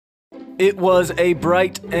It was a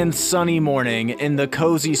bright and sunny morning in the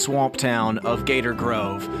cozy swamp town of Gator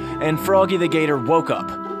Grove, and Froggy the Gator woke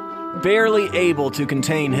up, barely able to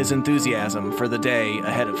contain his enthusiasm for the day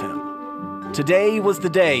ahead of him. Today was the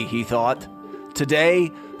day, he thought.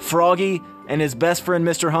 Today, Froggy and his best friend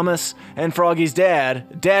Mr. Hummus and Froggy's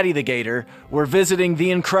dad, Daddy the Gator, were visiting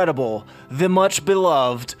the incredible, the much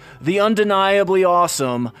beloved, the undeniably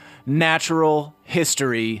awesome Natural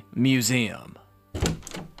History Museum.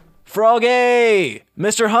 Froggy!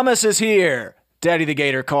 Mr. Hummus is here! Daddy the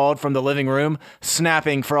Gator called from the living room,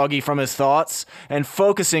 snapping Froggy from his thoughts and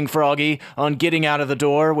focusing Froggy on getting out of the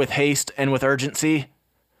door with haste and with urgency.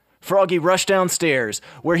 Froggy rushed downstairs,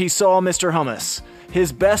 where he saw Mr. Hummus,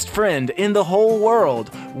 his best friend in the whole world,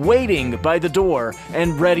 waiting by the door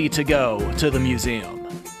and ready to go to the museum.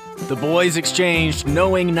 The boys exchanged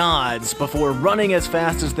knowing nods before running as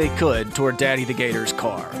fast as they could toward Daddy the Gator's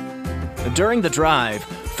car. During the drive,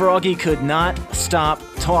 Froggy could not stop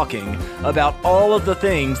talking about all of the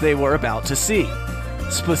things they were about to see.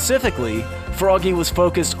 Specifically, Froggy was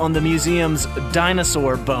focused on the museum's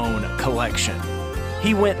Dinosaur Bone collection.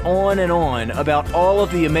 He went on and on about all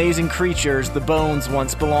of the amazing creatures the bones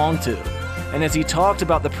once belonged to, and as he talked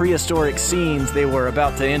about the prehistoric scenes they were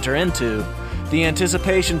about to enter into, the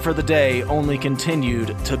anticipation for the day only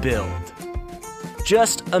continued to build.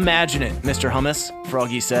 Just imagine it, Mr. Hummus,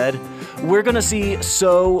 Froggy said. We're gonna see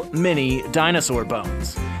so many dinosaur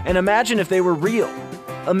bones. And imagine if they were real.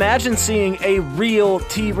 Imagine seeing a real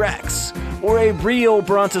T-Rex, or a real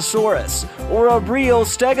Brontosaurus, or a real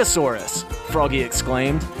Stegosaurus, Froggy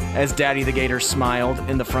exclaimed, as Daddy the Gator smiled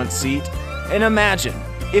in the front seat. And imagine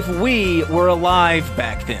if we were alive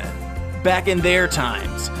back then, back in their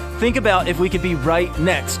times. Think about if we could be right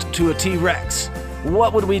next to a T-Rex.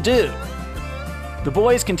 What would we do? The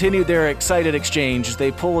boys continued their excited exchange as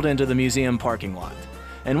they pulled into the museum parking lot.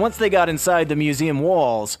 And once they got inside the museum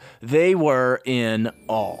walls, they were in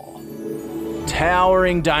awe.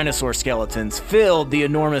 Towering dinosaur skeletons filled the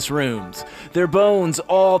enormous rooms, their bones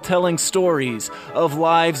all telling stories of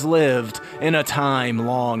lives lived in a time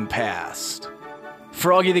long past.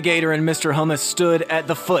 Froggy the Gator and Mr. Hummus stood at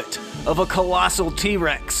the foot of a colossal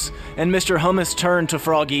T-Rex, and Mr. Hummus turned to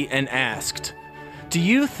Froggy and asked, "Do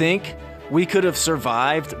you think we could have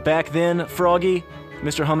survived back then, Froggy?"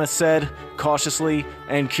 Mr. Hummus said, cautiously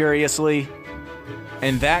and curiously.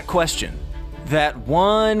 And that question, that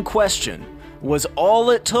one question, was all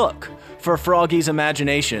it took for Froggy's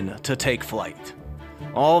imagination to take flight.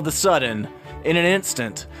 All of a sudden, in an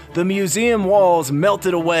instant, the museum walls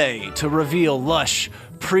melted away to reveal lush,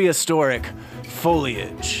 prehistoric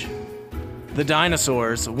foliage. The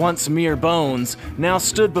dinosaurs, once mere bones, now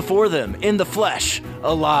stood before them in the flesh,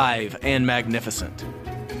 alive and magnificent.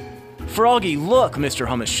 "Froggy, look!" Mr.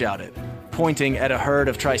 Hummus shouted, pointing at a herd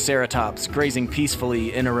of triceratops grazing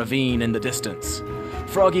peacefully in a ravine in the distance.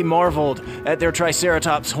 Froggy marveled at their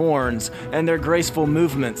triceratops' horns and their graceful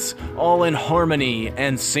movements, all in harmony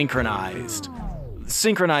and synchronized.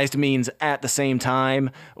 Synchronized means at the same time,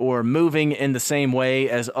 or moving in the same way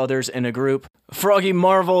as others in a group. Froggy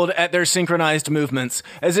marveled at their synchronized movements,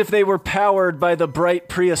 as if they were powered by the bright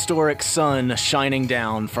prehistoric sun shining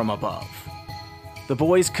down from above. The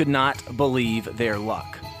boys could not believe their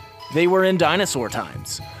luck. They were in dinosaur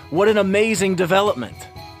times. What an amazing development!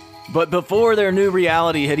 But before their new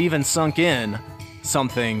reality had even sunk in,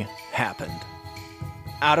 something happened.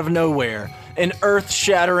 Out of nowhere, an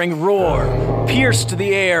earth-shattering roar pierced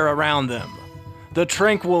the air around them. The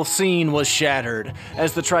tranquil scene was shattered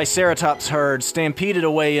as the Triceratops herd stampeded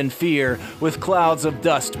away in fear with clouds of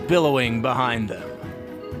dust billowing behind them.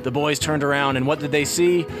 The boys turned around, and what did they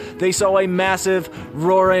see? They saw a massive,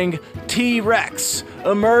 roaring T-Rex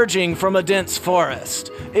emerging from a dense forest.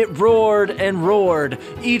 It roared and roared,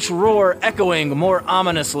 each roar echoing more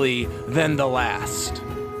ominously than the last.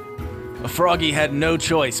 Froggy had no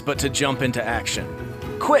choice but to jump into action.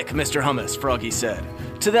 "Quick, Mr. Hummus," Froggy said.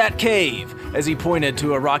 "To that cave," as he pointed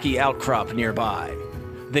to a rocky outcrop nearby.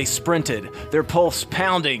 They sprinted, their pulse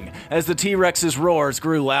pounding as the T-Rex's roars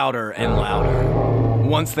grew louder and louder.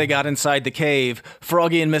 Once they got inside the cave,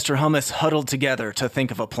 Froggy and Mr. Hummus huddled together to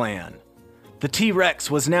think of a plan. The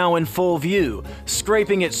T-Rex was now in full view,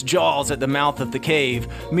 scraping its jaws at the mouth of the cave,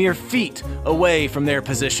 mere feet away from their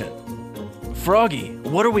position. "Froggy,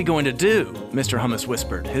 what are we going to do?" Mr. Hummus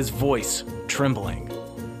whispered, his voice trembling.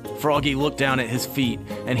 Froggy looked down at his feet,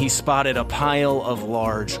 and he spotted a pile of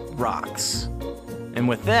large rocks. And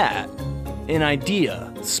with that, an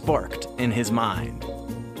idea sparked in his mind.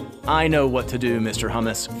 "I know what to do, Mr.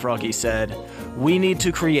 Hummus," Froggy said. "We need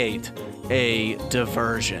to create a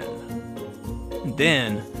diversion."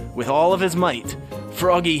 Then, with all of his might,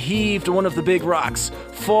 Froggy heaved one of the big rocks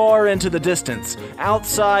far into the distance,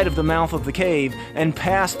 outside of the mouth of the cave and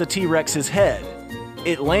past the T-Rex's head.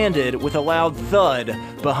 It landed with a loud thud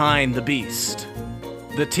behind the beast.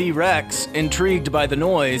 The T-Rex, intrigued by the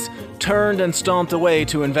noise, turned and stomped away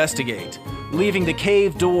to investigate, leaving the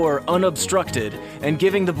cave door unobstructed and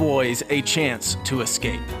giving the boys a chance to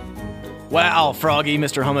escape. "Wow, Froggy,"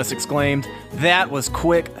 Mr. Hummus exclaimed. "That was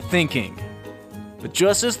quick thinking." But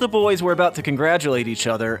just as the boys were about to congratulate each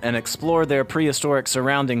other and explore their prehistoric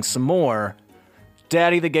surroundings some more,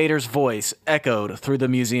 Daddy the Gator's voice echoed through the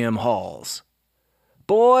museum halls.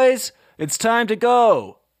 "Boys, it's time to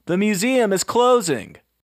go. The museum is closing."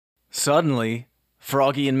 Suddenly,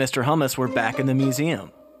 Froggy and Mr. Hummus were back in the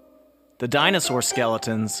museum. The dinosaur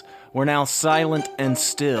skeletons were now silent and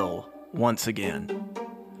still once again.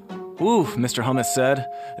 "Oof," Mr. Hummus said.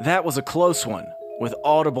 "That was a close one," with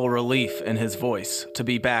audible relief in his voice to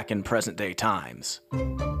be back in present-day times.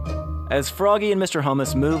 As Froggy and Mr.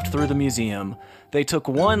 Hummus moved through the museum, they took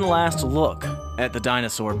one last look at the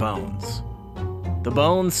dinosaur bones. The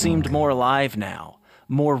bones seemed more alive now,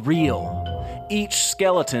 more real, each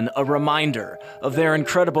skeleton a reminder of their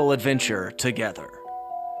incredible adventure together.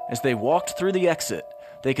 As they walked through the exit,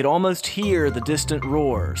 they could almost hear the distant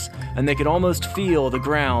roars, and they could almost feel the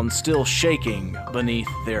ground still shaking beneath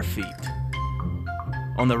their feet.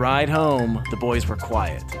 On the ride home, the boys were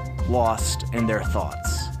quiet, lost in their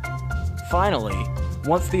thoughts. Finally,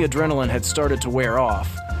 once the adrenaline had started to wear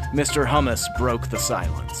off, Mr. Hummus broke the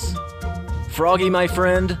silence. "Froggy, my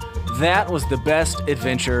friend, that was the best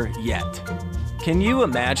adventure yet. Can you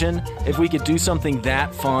imagine if we could do something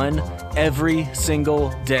that fun every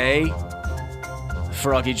single day?"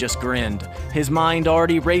 Froggy just grinned, his mind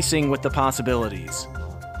already racing with the possibilities.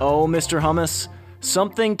 "Oh, Mr. Hummus,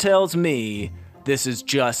 something tells me this is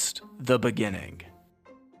just the beginning."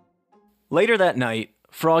 Later that night,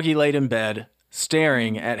 Froggy laid in bed,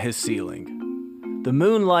 staring at his ceiling. The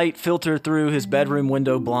moonlight filtered through his bedroom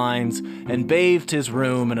window blinds and bathed his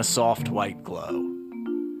room in a soft white glow.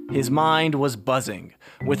 His mind was buzzing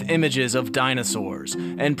with images of dinosaurs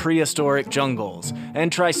and prehistoric jungles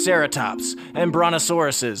and triceratops and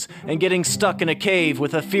brontosauruses and getting stuck in a cave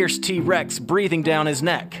with a fierce T-Rex breathing down his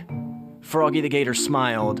neck. Froggy the Gator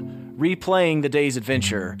smiled, replaying the day's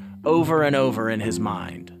adventure over and over in his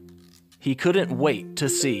mind. He couldn't wait to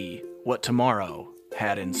see what tomorrow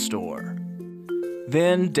had in store.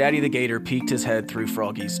 Then Daddy the Gator peeked his head through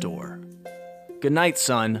Froggy's door. "Good night,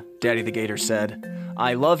 son," Daddy the Gator said.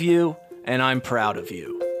 "I love you, and I'm proud of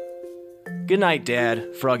you." "Good night,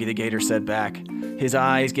 Dad," Froggy the Gator said back, his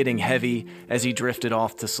eyes getting heavy as he drifted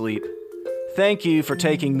off to sleep. "Thank you for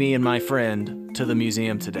taking me and my friend to the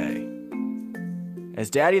museum today." As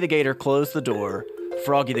Daddy the Gator closed the door,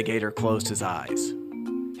 Froggy the Gator closed his eyes.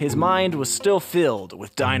 His mind was still filled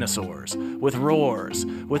with dinosaurs, with roars,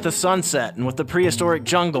 with the sunset and with the prehistoric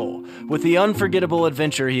jungle, with the unforgettable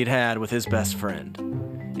adventure he'd had with his best friend.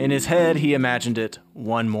 In his head, he imagined it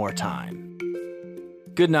one more time.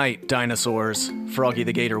 "Good night, dinosaurs," Froggy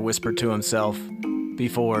the Gator whispered to himself,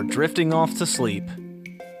 before drifting off to sleep,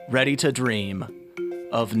 ready to dream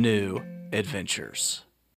of new adventures.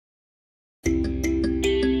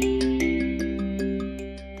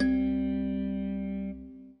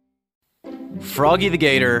 Froggy the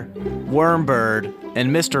Gator, Wormbird,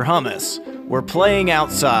 and Mr. Hummus were playing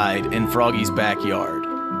outside in Froggy's backyard.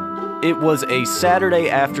 It was a Saturday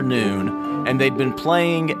afternoon, and they'd been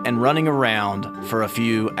playing and running around for a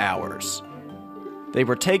few hours. They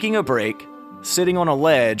were taking a break, sitting on a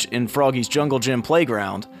ledge in Froggy's Jungle Gym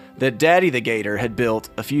playground that Daddy the Gator had built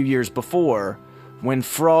a few years before, when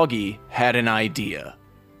Froggy had an idea.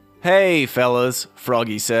 "Hey, fellas,"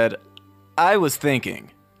 Froggy said. "I was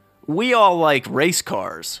thinking. We all like race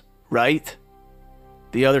cars, right?"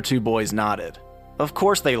 The other two boys nodded. Of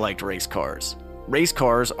course they liked race cars. Race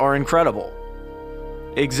cars are incredible.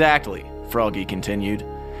 "Exactly," Froggy continued.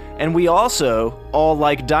 "And we also all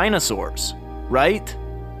like dinosaurs, right?"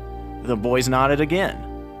 The boys nodded again.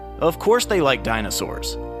 Of course they like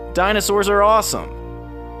dinosaurs. Dinosaurs are awesome.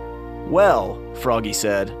 "Well," Froggy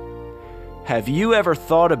said, "have you ever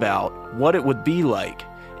thought about what it would be like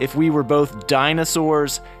if we were both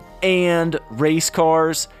dinosaurs and race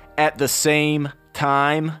cars at the same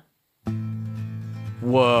time?"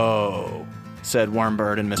 "Whoa," said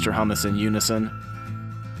Wormbird and Mr. Hummus in unison.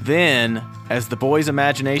 Then, as the boys'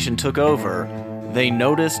 imagination took over, they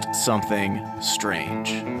noticed something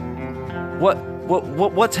strange.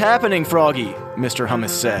 What's happening, Froggy?" Mr. Hummus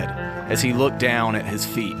said, as he looked down at his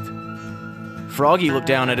feet. Froggy looked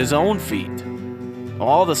down at his own feet.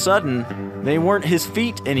 All of a sudden, they weren't his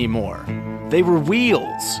feet anymore. They were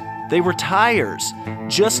wheels. They were tires,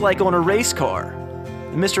 just like on a race car.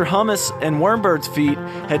 Mr. Hummus and Wormbird's feet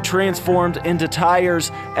had transformed into tires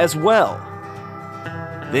as well.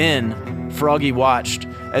 Then, Froggy watched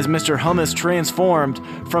as Mr. Hummus transformed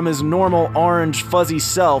from his normal orange fuzzy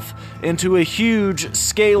self into a huge,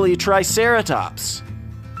 scaly Triceratops.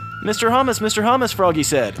 Mr. Hummus, Froggy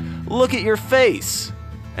said, "Look at your face."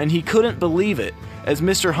 And he couldn't believe it, as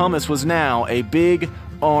Mr. Hummus was now a big,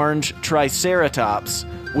 orange Triceratops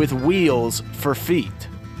with wheels for feet.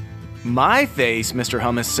 "My face," Mr.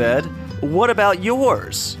 Hummus said. "What about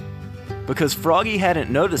yours?" Because Froggy hadn't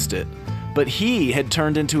noticed it, but he had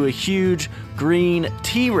turned into a huge green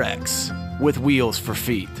T-Rex with wheels for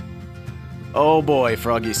feet. "Oh boy,"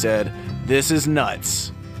 Froggy said, "this is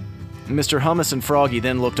nuts." Mr. Hummus and Froggy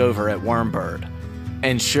then looked over at Wormbird.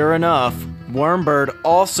 And sure enough, Wormbird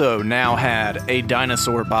also now had a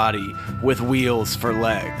dinosaur body with wheels for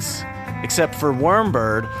legs. Except for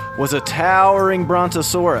Wormbird was a towering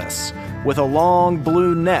brontosaurus with a long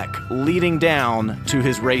blue neck leading down to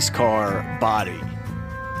his race car body.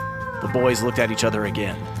 The boys looked at each other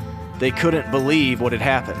again. They couldn't believe what had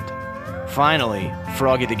happened. Finally,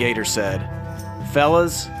 Froggy the Gator said,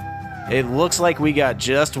 "Fellas, it looks like we got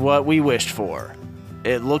just what we wished for.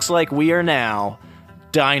 It looks like we are now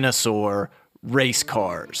Dinosaur Race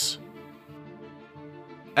Cars."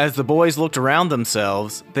 As the boys looked around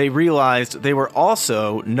themselves, they realized they were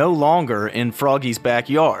also no longer in Froggy's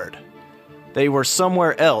backyard. They were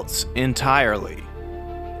somewhere else entirely.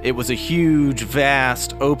 It was a huge,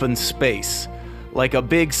 vast, open space, like a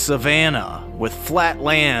big savanna with flat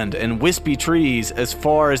land and wispy trees as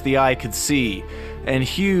far as the eye could see, and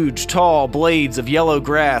huge, tall blades of yellow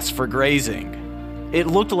grass for grazing. It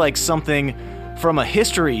looked like something from a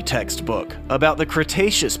history textbook about the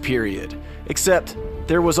Cretaceous period, except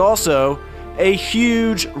there was also a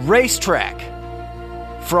huge racetrack.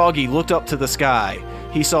 Froggy looked up to the sky.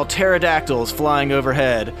 He saw pterodactyls flying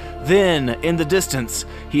overhead. Then, in the distance,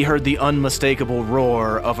 he heard the unmistakable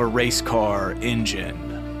roar of a race car engine.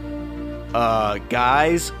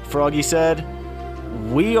 Guys," Froggy said,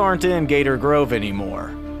 "we aren't in Gator Grove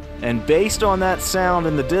anymore. And based on that sound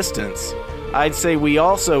in the distance, I'd say we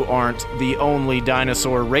also aren't the only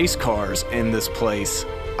dinosaur race cars in this place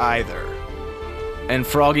either." And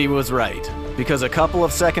Froggy was right, because a couple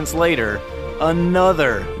of seconds later,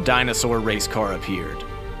 another dinosaur race car appeared.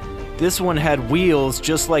 This one had wheels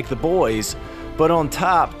just like the boys, but on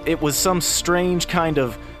top it was some strange kind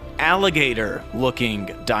of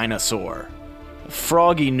alligator-looking dinosaur.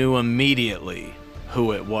 Froggy knew immediately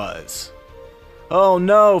who it was. "Oh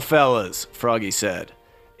no, fellas," Froggy said.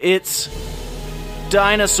 "It's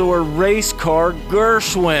Dinosaur Race Car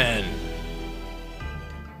Gershwin."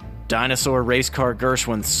 Dinosaur Race Car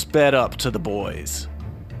Gershwin sped up to the boys.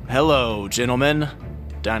 "Hello, gentlemen,"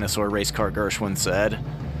 Dinosaur Race Car Gershwin said.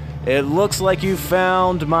 "It looks like you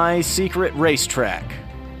found my secret racetrack.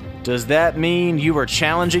 Does that mean you are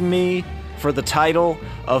challenging me for the title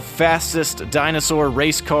of fastest dinosaur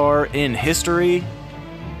race car in history?"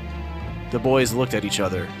 The boys looked at each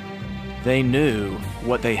other. They knew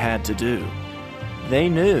what they had to do. They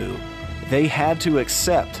knew they had to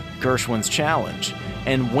accept Gershwin's challenge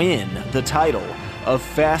and win the title of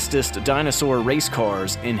fastest dinosaur race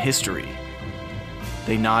cars in history.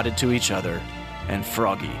 They nodded to each other, and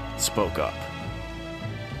Froggy spoke up.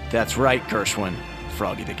 "That's right, Gershwin,"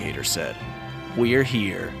 Froggy the Gator said. "We're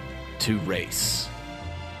here to race."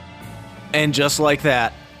 And just like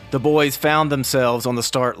that, the boys found themselves on the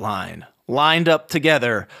start line, lined up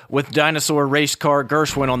together with Dinosaur Race Car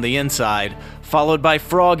Gershwin on the inside, followed by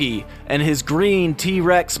Froggy and his green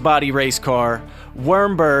T-Rex body race car,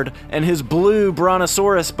 Wormbird and his blue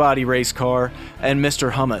Brontosaurus body race car, and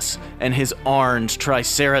Mr. Hummus and his orange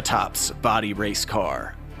Triceratops body race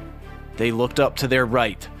car. They looked up to their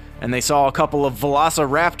right, and they saw a couple of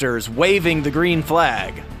velociraptors waving the green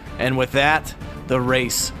flag, and with that, the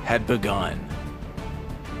race had begun.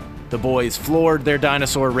 The boys floored their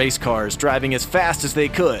dinosaur race cars, driving as fast as they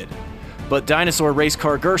could, but Dinosaur Race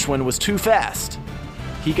Car Gershwin was too fast.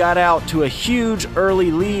 He got out to a huge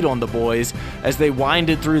early lead on the boys as they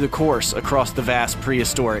winded through the course across the vast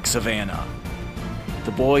prehistoric savanna.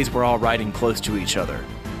 The boys were all riding close to each other.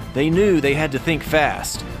 They knew they had to think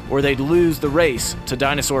fast, or they'd lose the race to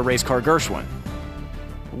Dinosaur Race Car Gershwin.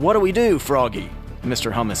 "What do we do, Froggy?"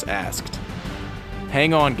 Mr. Hummus asked.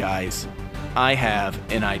 "Hang on, guys. I have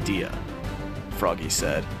an idea," Froggy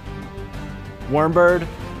said. "Wormbird,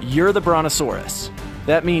 you're the Brontosaurus.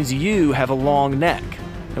 That means you have a long neck,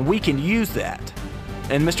 and we can use that.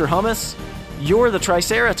 And Mr. Hummus, you're the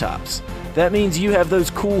Triceratops. That means you have those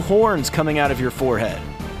cool horns coming out of your forehead.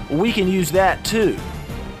 We can use that too."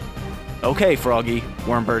 Okay, Froggy,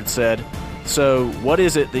 Wormbird said. So, what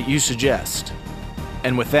is it that you suggest?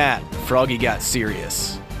 And with that, Froggy got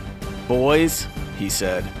serious. Boys, he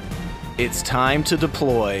said, it's time to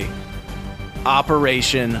deploy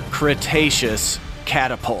Operation Cretaceous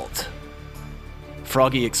Catapult.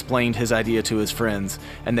 Froggy explained his idea to his friends,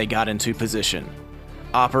 and they got into position.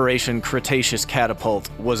 Operation Cretaceous Catapult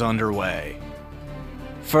was underway.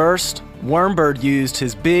 First, Wormbird used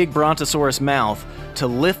his big brontosaurus mouth to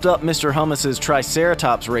lift up Mr. Hummus's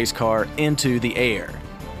Triceratops race car into the air.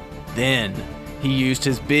 Then, he used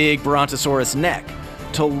his big brontosaurus neck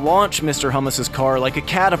to launch Mr. Hummus's car like a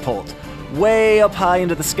catapult, way up high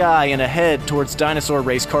into the sky and ahead towards Dinosaur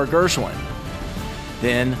Race Car Gershwin.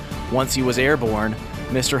 Then, once he was airborne,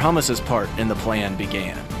 Mr. Hummus's part in the plan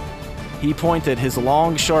began. He pointed his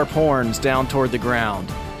long, sharp horns down toward the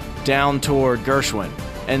ground, down toward Gershwin,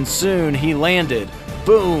 and soon he landed,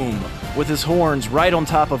 boom, with his horns right on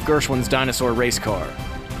top of Gershwin's dinosaur race car.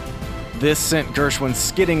 This sent Gershwin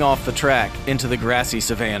skidding off the track into the grassy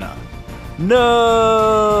savanna.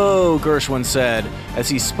 No, Gershwin said as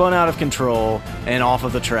he spun out of control and off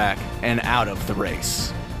of the track and out of the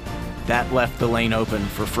race. That left the lane open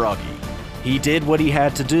for Froggy. He did what he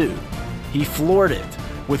had to do. He floored it,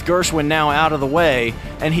 with Gershwin now out of the way,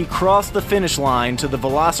 and he crossed the finish line to the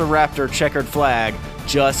Velociraptor checkered flag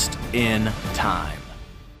just in time.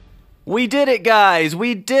 We did it, guys!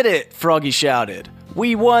 We did it! Froggy shouted.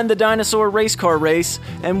 We won the Dinosaur Race Car race,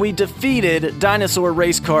 and we defeated Dinosaur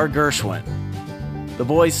Race Car Gershwin. The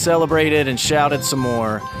boys celebrated and shouted some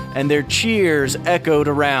more, and their cheers echoed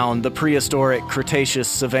around the prehistoric Cretaceous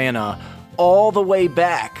savanna all the way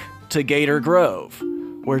back to Gator Grove,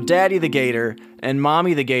 where Daddy the Gator and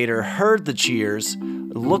Mommy the Gator heard the cheers,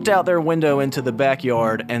 looked out their window into the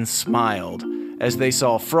backyard, and smiled as they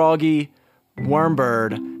saw Froggy,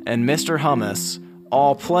 Wormbird, and Mr. Hummus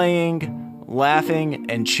all playing, laughing,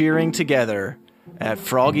 and cheering together at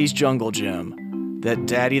Froggy's jungle gym that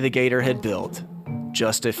Daddy the Gator had built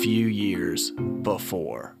just a few years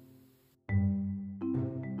before.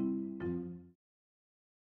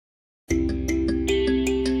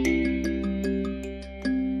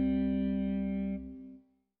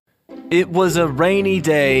 It was a rainy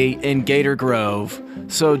day in Gator Grove,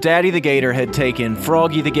 so Daddy the Gator had taken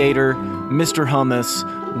Froggy the Gator, Mr. Hummus,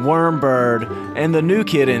 Wormbird, and the new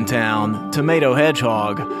kid in town, Tomato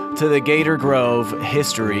Hedgehog, to the Gator Grove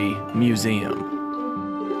History Museum.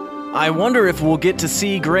 I wonder if we'll get to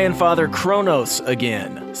see Grandfather Kronos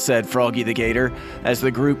again, said Froggy the Gator as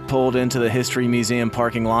the group pulled into the History Museum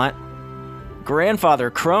parking lot. Grandfather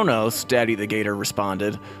Kronos, Daddy the Gator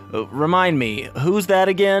responded. Remind me, who's that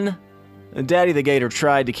again? Daddy the Gator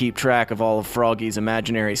tried to keep track of all of Froggy's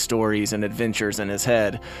imaginary stories and adventures in his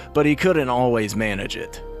head, but he couldn't always manage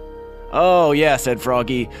it. Oh, yeah, said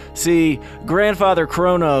Froggy. See, Grandfather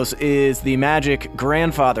Kronos is the magic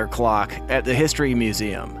grandfather clock at the History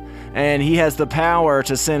Museum, and he has the power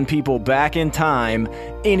to send people back in time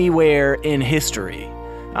anywhere in history.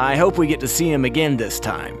 I hope we get to see him again this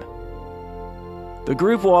time. The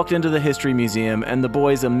group walked into the History Museum, and the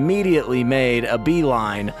boys immediately made a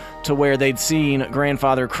beeline to where they'd seen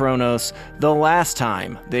Grandfather Kronos the last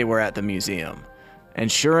time they were at the museum.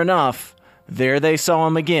 And sure enough, there they saw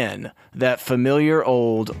him again, that familiar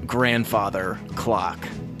old grandfather clock.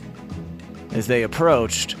 As they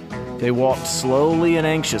approached, they walked slowly and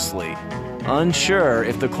anxiously, unsure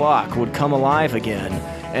if the clock would come alive again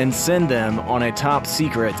and send them on a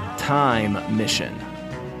top-secret time mission.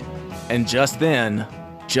 And just then,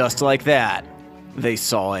 just like that, they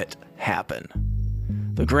saw it happen.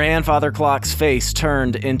 The grandfather clock's face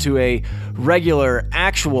turned into a regular,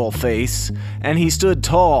 actual face, and he stood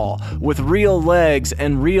tall, with real legs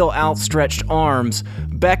and real outstretched arms,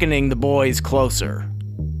 beckoning the boys closer.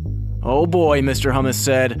 Oh boy, Mr. Hummus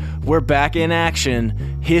said, we're back in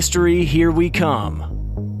action. History, here we come.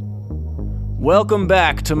 Welcome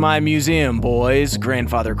back to my museum, boys,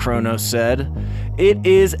 Grandfather Kronos said. It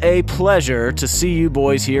is a pleasure to see you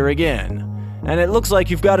boys here again. And it looks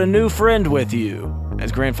like you've got a new friend with you,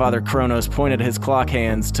 as Grandfather Kronos pointed his clock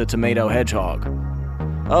hands to Tomato Hedgehog.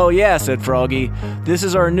 Oh yeah, said Froggy. This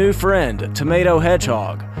is our new friend, Tomato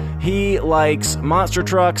Hedgehog. He likes monster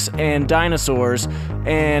trucks and dinosaurs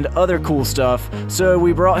and other cool stuff, so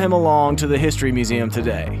we brought him along to the History Museum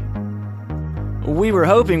today. We were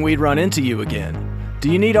hoping we'd run into you again.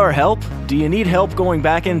 Do you need our help? Do you need help going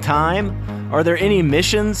back in time? Are there any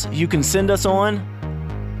missions you can send us on?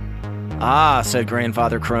 Ah, said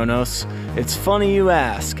Grandfather Kronos. It's funny you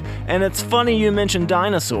ask, and it's funny you mention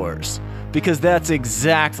dinosaurs, because that's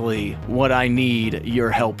exactly what I need your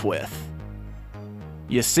help with.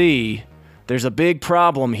 You see, there's a big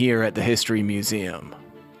problem here at the History Museum.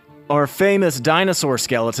 Our famous dinosaur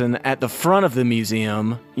skeleton at the front of the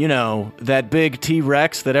museum, you know, that big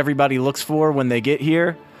T-Rex that everybody looks for when they get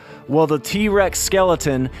here, well, the T-Rex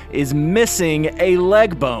skeleton is missing a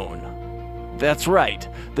leg bone. That's right,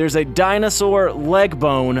 there's a dinosaur leg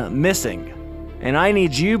bone missing, and I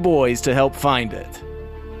need you boys to help find it.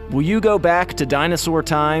 Will you go back to dinosaur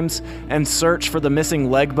times and search for the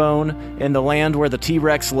missing leg bone in the land where the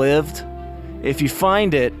T-Rex lived? If you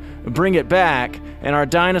find it, bring it back, and our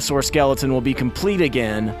dinosaur skeleton will be complete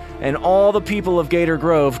again, and all the people of Gator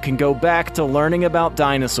Grove can go back to learning about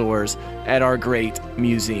dinosaurs at our great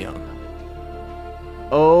museum.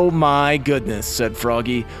 Oh my goodness, said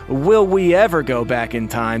Froggy. Will we ever go back in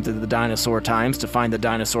time to the dinosaur times to find the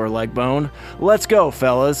dinosaur leg bone? Let's go,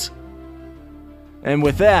 fellas. And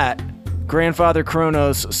with that, Grandfather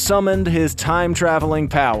Kronos summoned his time-traveling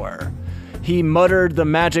power. He muttered the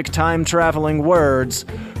magic time-traveling words,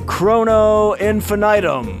 Chrono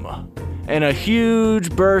Infinitum, and a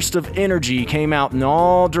huge burst of energy came out in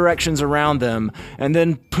all directions around them, and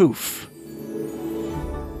then poof.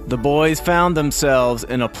 The boys found themselves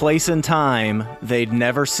in a place and time they'd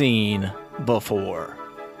never seen before.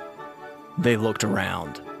 They looked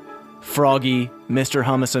around. Froggy, Mr.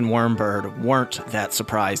 Hummus, and Wormbird weren't that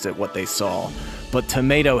surprised at what they saw, but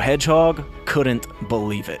Tomato Hedgehog couldn't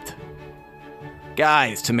believe it.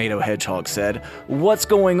 Guys, Tomato Hedgehog said, what's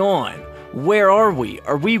going on? Where are we?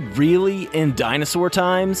 Are we really in dinosaur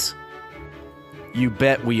times? You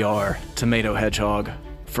bet we are, Tomato Hedgehog,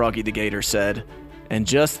 Froggy the Gator said. And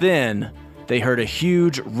just then, they heard a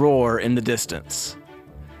huge roar in the distance.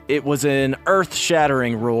 It was an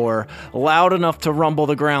earth-shattering roar, loud enough to rumble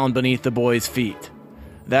the ground beneath the boys' feet.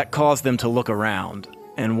 That caused them to look around,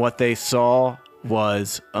 and what they saw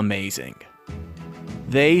was amazing.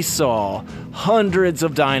 They saw hundreds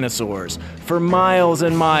of dinosaurs for miles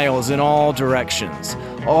and miles in all directions,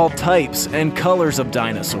 all types and colors of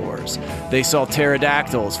dinosaurs. They saw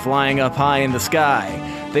pterodactyls flying up high in the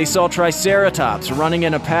sky. They saw triceratops running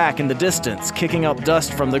in a pack in the distance, kicking up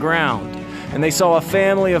dust from the ground. And they saw a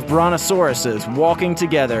family of brontosauruses walking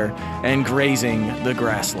together and grazing the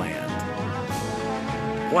grassland.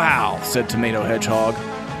 Wow, said Tomato Hedgehog.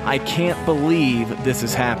 I can't believe this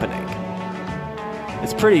is happening.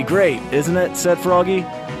 It's pretty great, isn't it? Said Froggy.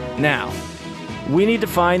 Now, we need to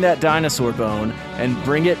find that dinosaur bone and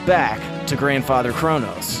bring it back to Grandfather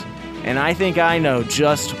Kronos. And I think I know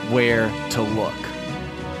just where to look.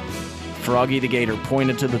 Froggy the Gator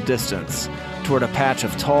pointed to the distance, toward a patch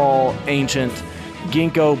of tall, ancient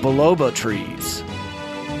ginkgo biloba trees.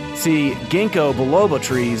 See, ginkgo biloba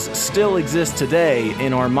trees still exist today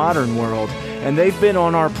in our modern world, and they've been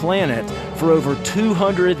on our planet for over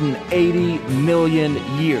 280 million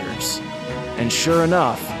years. And sure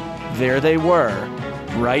enough, there they were,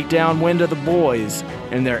 right downwind of the boys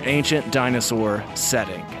in their ancient dinosaur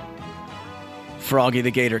setting. Froggy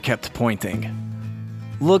the Gator kept pointing.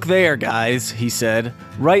 Look there, guys, he said,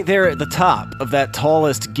 right there at the top of that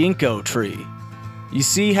tallest ginkgo tree. You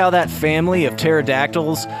see how that family of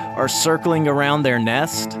pterodactyls are circling around their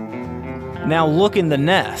nest? Now look in the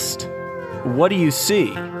nest. What do you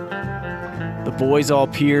see? The boys all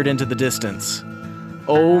peered into the distance.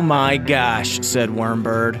 Oh my gosh, said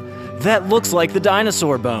Wormbird. That looks like the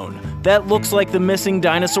dinosaur bone. That looks like the missing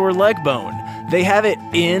dinosaur leg bone. They have it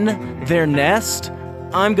in their nest?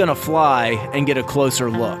 I'm gonna fly and get a closer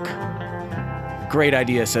look. Great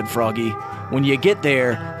idea, said Froggy. When you get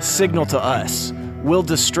there, signal to us. We'll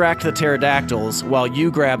distract the pterodactyls while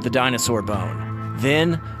you grab the dinosaur bone.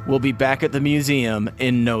 Then we'll be back at the museum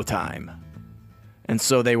in no time. And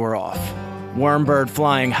so they were off. Wormbird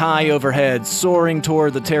flying high overhead, soaring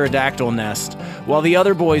toward the pterodactyl nest, while the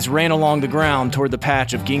other boys ran along the ground toward the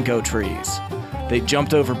patch of ginkgo trees. They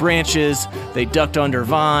jumped over branches, they ducked under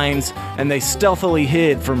vines, and they stealthily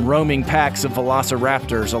hid from roaming packs of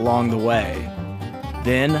velociraptors along the way.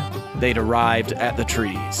 Then they'd arrived at the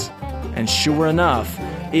trees. And sure enough,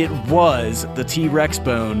 it was the T-Rex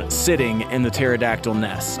bone sitting in the pterodactyl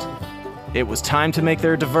nest. It was time to make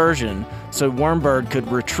their diversion so Wormbird could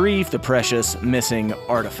retrieve the precious missing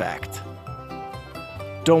artifact.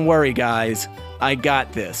 Don't worry, guys. I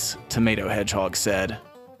got this, Tomato Hedgehog said.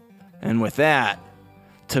 And with that,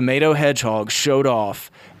 Tomato Hedgehog showed off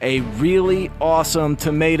a really awesome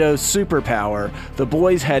tomato superpower the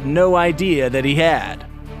boys had no idea that he had.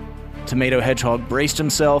 Tomato Hedgehog braced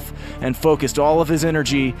himself and focused all of his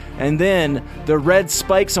energy, and then the red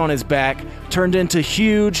spikes on his back turned into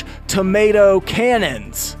huge tomato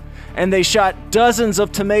cannons, and they shot dozens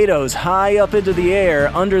of tomatoes high up into the air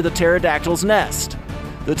under the pterodactyl's nest.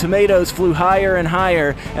 The tomatoes flew higher and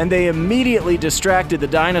higher, and they immediately distracted the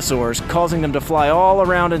dinosaurs, causing them to fly all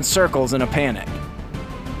around in circles in a panic.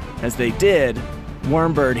 As they did,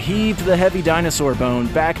 Wormbird heaved the heavy dinosaur bone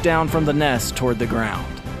back down from the nest toward the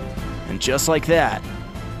ground. And just like that,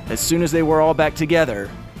 as soon as they were all back together,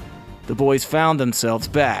 the boys found themselves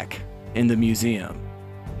back in the museum.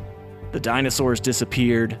 The dinosaurs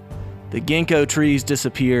disappeared, the ginkgo trees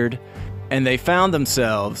disappeared, and they found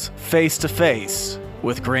themselves face to face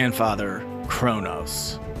with Grandfather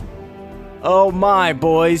Kronos. "Oh my,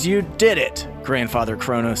 boys, you did it," Grandfather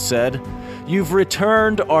Kronos said. "You've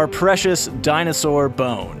returned our precious dinosaur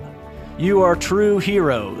bone. You are true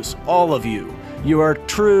heroes, all of you. You are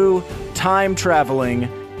true time-traveling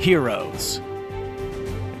heroes."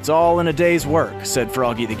 "It's all in a day's work," said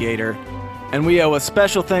Froggy the Gator. "And we owe a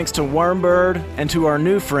special thanks to Wormbird and to our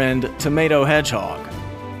new friend, Tomato Hedgehog.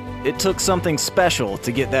 It took something special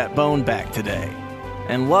to get that bone back today.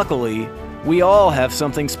 And luckily, we all have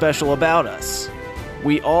something special about us.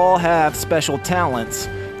 We all have special talents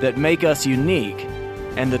that make us unique,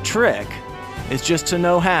 and the trick is just to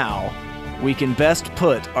know how we can best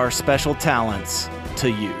put our special talents to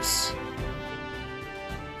use."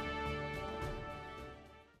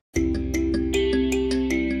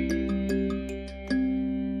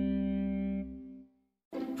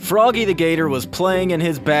 Froggy the Gator was playing in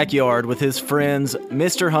his backyard with his friends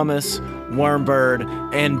Mr. Hummus,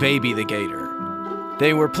 Wormbird, and Baby the Gator.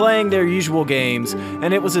 They were playing their usual games,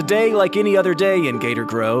 and it was a day like any other day in Gator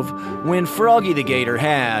Grove when Froggy the Gator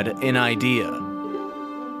had an idea.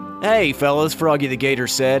 "Hey fellas," Froggy the Gator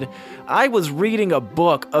said, "I was reading a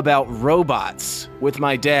book about robots with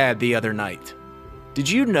my dad the other night. Did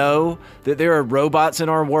you know that there are robots in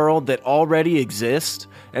our world that already exist?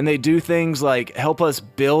 And they do things like help us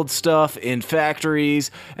build stuff in factories,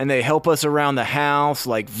 and they help us around the house,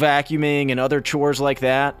 like vacuuming and other chores like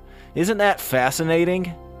that. Isn't that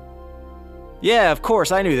fascinating?" "Yeah, of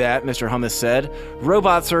course, I knew that," Mr. Hummus said.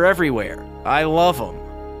 "Robots are everywhere. I love them."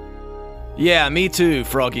 "Yeah, me too,"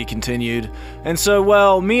 Froggy continued. "And so,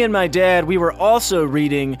 well, me and my dad, we were also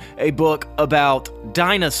reading a book about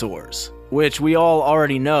dinosaurs, which we all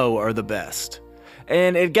already know are the best.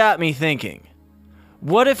 And it got me thinking.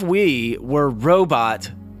 What if we were robot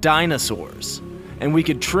dinosaurs, and we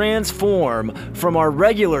could transform from our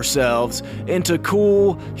regular selves into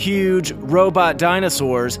cool, huge robot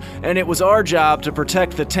dinosaurs, and it was our job to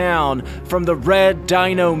protect the town from the Red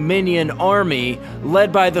Dino Minion Army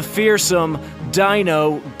led by the fearsome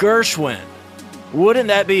Dino Gershwin? Wouldn't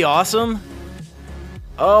that be awesome?"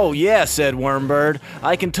 "Oh yeah," said Wormbird.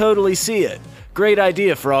 "I can totally see it. Great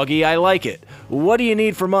idea, Froggy. I like it. What do you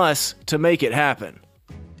need from us to make it happen?"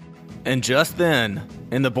 And just then,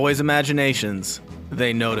 in the boys' imaginations,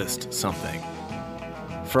 they noticed something.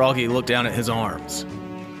 Froggy looked down at his arms.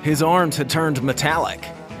 His arms had turned metallic,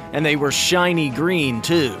 and they were shiny green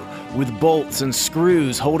too, with bolts and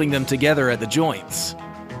screws holding them together at the joints.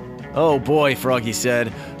 "Oh boy," Froggy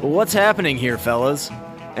said, "what's happening here, fellas?"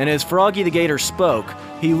 And as Froggy the Gator spoke,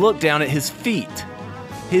 he looked down at his feet.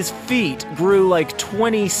 His feet grew like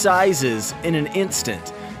 20 sizes in an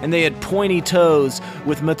instant, and they had pointy toes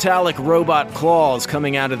with metallic robot claws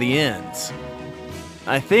coming out of the ends.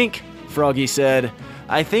 "I think," Froggy said,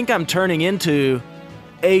 "I think I'm turning into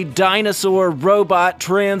a dinosaur robot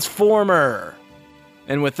transformer."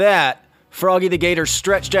 And with that, Froggy the Gator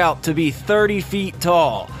stretched out to be 30 feet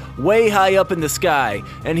tall, way high up in the sky,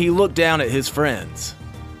 and he looked down at his friends.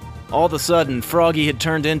 All of a sudden, Froggy had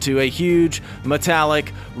turned into a huge,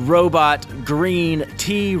 metallic, robot green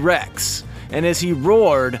T-Rex. And as he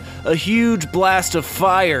roared, a huge blast of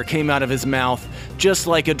fire came out of his mouth, just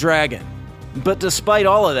like a dragon. But despite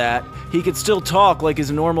all of that, he could still talk like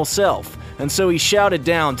his normal self, and so he shouted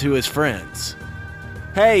down to his friends.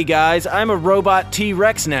 "Hey guys, I'm a robot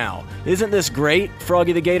T-Rex now. Isn't this great?"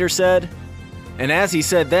 Froggy the Gator said. And as he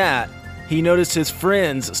said that, he noticed his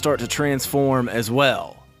friends start to transform as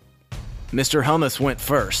well. Mr. Hummus went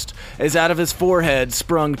first, as out of his forehead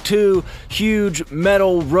sprung 2 huge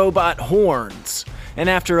metal robot horns. And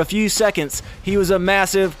after a few seconds, he was a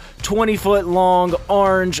massive 20-foot-long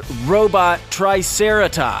orange robot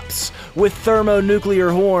triceratops with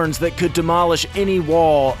thermonuclear horns that could demolish any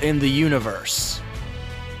wall in the universe.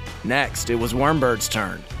 Next, it was Wormbird's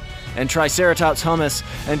turn, and Triceratops Hummus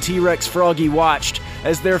and T-Rex Froggy watched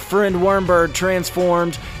as their friend Wormbird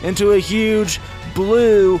transformed into a huge,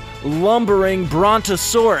 blue, lumbering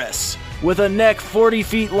brontosaurus with a neck 40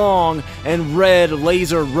 feet long and red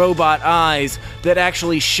laser robot eyes that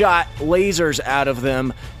actually shot lasers out of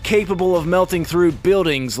them, capable of melting through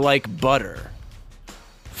buildings like butter.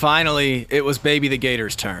 Finally, it was Baby the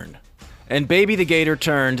Gator's turn. and Baby the Gator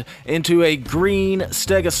turned into a green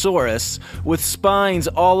Stegosaurus with spines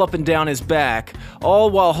all up and down his back, all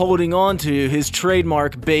while holding onto his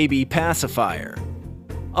trademark baby pacifier.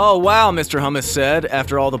 "Oh wow," Mr. Hummus said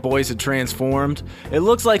after all the boys had transformed. "It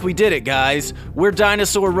looks like we did it, guys. We're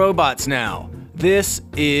dinosaur robots now. This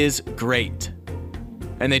is great."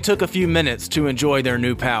 And they took a few minutes to enjoy their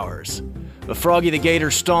new powers. But Froggy the Gator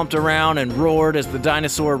stomped around and roared as the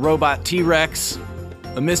dinosaur robot T-Rex.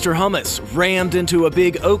 Mr. Hummus rammed into a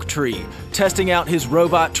big oak tree, testing out his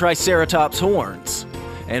robot Triceratops horns.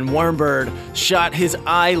 And Wormbird shot his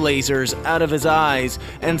eye lasers out of his eyes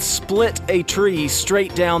and split a tree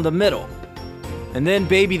straight down the middle. And then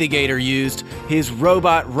Baby the Gator used his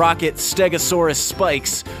robot rocket Stegosaurus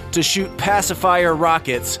spikes to shoot pacifier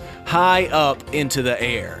rockets high up into the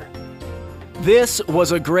air. "This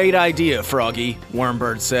was a great idea, Froggy,"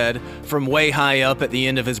 Wormbird said from way high up at the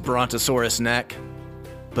end of his brontosaurus neck.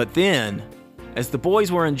 But then, as the boys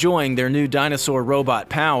were enjoying their new dinosaur robot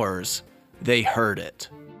powers, they heard it.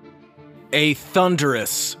 A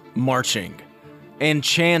thunderous marching and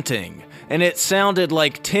chanting, and it sounded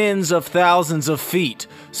like tens of thousands of feet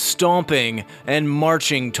stomping and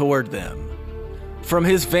marching toward them. From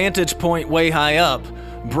his vantage point way high up,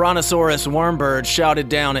 Brontosaurus Wormbird shouted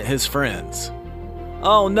down at his friends.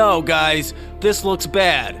 "Oh no, guys, this looks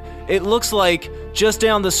bad. It looks like just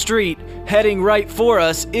down the street, heading right for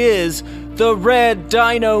us, is the Red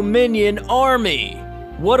Dino Minion Army.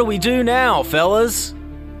 What do we do now, fellas?"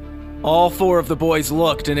 All four of the boys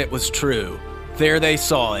looked, and it was true. There they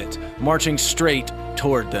saw it, marching straight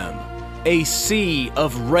toward them. A sea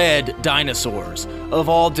of red dinosaurs of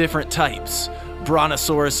all different types.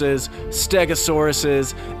 Brontosauruses,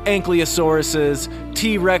 Stegosauruses, Ankylosauruses,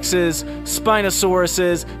 T-Rexes,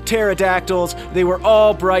 Spinosauruses, Pterodactyls. They were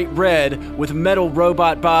all bright red with metal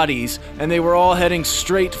robot bodies, and they were all heading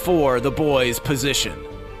straight for the boys' position.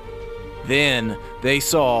 Then they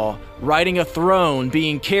saw, riding a throne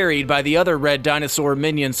being carried by the other red dinosaur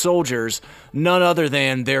minion soldiers, none other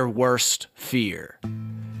than their worst fear.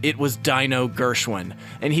 It was Dino Gershwin,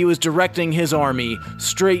 and he was directing his army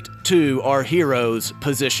straight to our hero's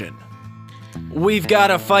position. "We've got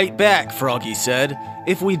to fight back," Froggy said.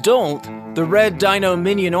 "If we don't, the Red Dino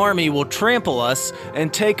Minion Army will trample us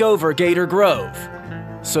and take over Gator Grove."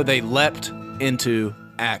 So they leapt into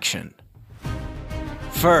action.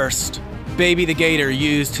 First, Baby the Gator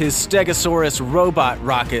used his Stegosaurus robot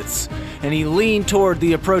rockets, and he leaned toward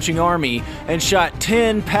the approaching army and shot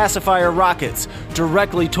 10 pacifier rockets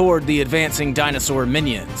directly toward the advancing dinosaur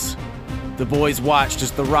minions. The boys watched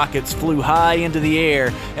as the rockets flew high into the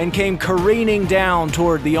air and came careening down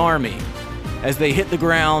toward the army. As they hit the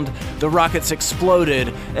ground, the rockets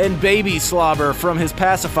exploded, and baby slobber from his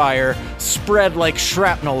pacifier spread like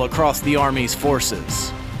shrapnel across the army's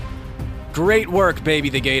forces. "Great work, Baby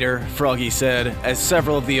the Gator," Froggy said, as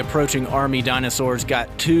several of the approaching army dinosaurs got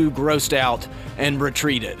too grossed out and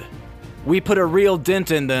retreated. "We put a real dent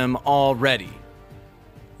in them already."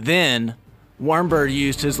 Then, Wormbird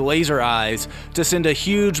used his laser eyes to send a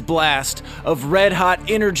huge blast of red-hot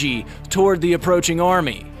energy toward the approaching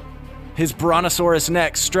army. His brontosaurus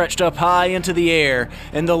neck stretched up high into the air,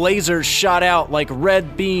 and the lasers shot out like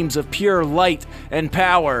red beams of pure light and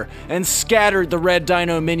power and scattered the Red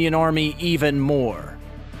Dino Minion Army even more.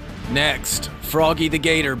 Next, Froggy the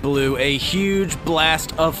Gator blew a huge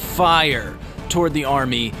blast of fire toward the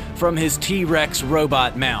army from his T-Rex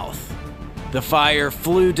robot mouth. The fire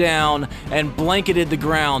flew down and blanketed the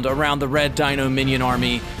ground around the Red Dino Minion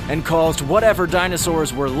Army and caused whatever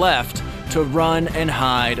dinosaurs were left to run and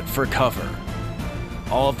hide for cover.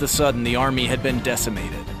 All of a sudden, the army had been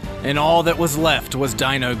decimated, and all that was left was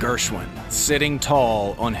Dino Gershwin, sitting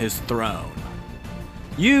tall on his throne.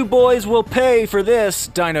 "You boys will pay for this,"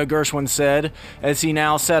 Dino Gershwin said, as he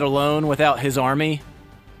now sat alone without his army.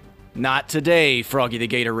 "Not today," Froggy the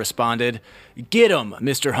Gator responded. "Get 'em,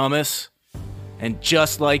 Mr. Hummus." And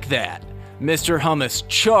just like that, Mr. Hummus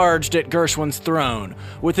charged at Gershwin's throne,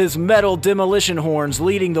 with his metal demolition horns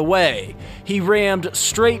leading the way. He rammed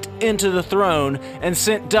straight into the throne and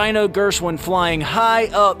sent Dino Gershwin flying high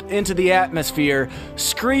up into the atmosphere,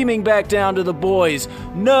 screaming back down to the boys,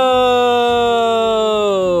 "No!"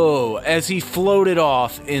 as he floated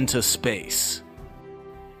off into space.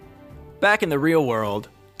 Back in the real world,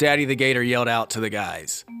 Daddy the Gator yelled out to the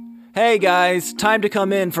guys, "Hey guys, time to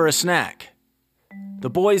come in for a snack." The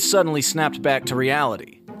boys suddenly snapped back to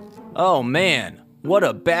reality. "Oh man, what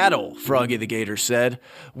a battle," Froggy the Gator said.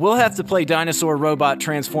 "We'll have to play Dinosaur Robot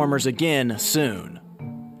Transformers again soon."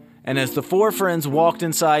 And as the four friends walked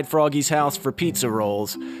inside Froggy's house for pizza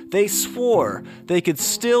rolls, they swore they could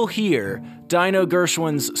still hear Dino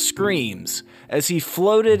Gershwin's screams as he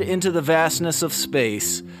floated into the vastness of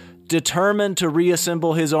space, determined to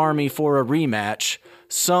reassemble his army for a rematch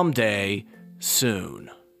someday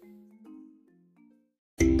soon.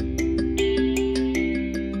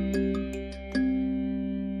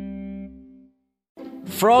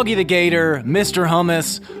 Froggy the Gator, Mr.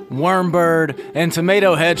 Hummus, Wormbird, and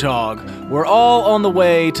Tomato Hedgehog were all on the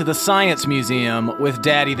way to the Science Museum with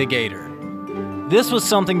Daddy the Gator. This was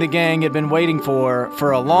something the gang had been waiting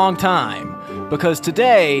for a long time, because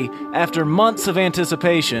today, after months of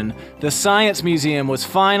anticipation, the Science Museum was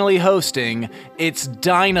finally hosting its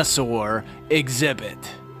dinosaur exhibit.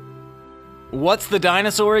 What's the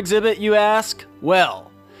dinosaur exhibit, you ask?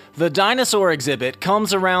 Well, the dinosaur exhibit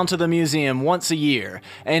comes around to the museum once a year,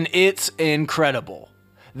 and it's incredible.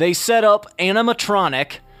 They set up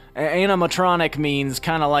animatronic means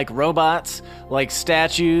kind of like robots, like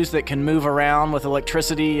statues that can move around with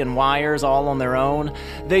electricity and wires all on their own.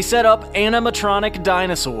 They set up animatronic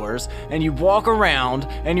dinosaurs, and you walk around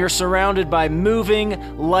and you're surrounded by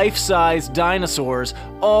moving, life-size dinosaurs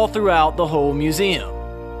all throughout the whole museum.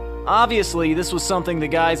 Obviously, this was something the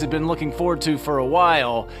guys had been looking forward to for a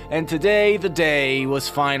while, and today the day was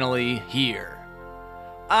finally here.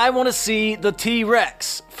 I want to see the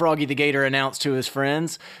T-Rex, Froggy the Gator announced to his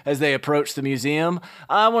friends as they approached the museum.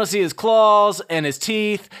 I want to see his claws and his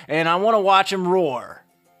teeth, and I want to watch him roar.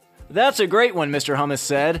 That's a great one, Mr. Hummus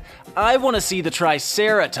said. I want to see the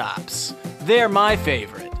Triceratops. They're my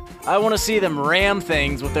favorite. I want to see them ram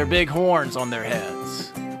things with their big horns on their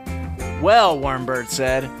heads. Well, Wormbird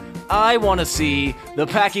said, I want to see the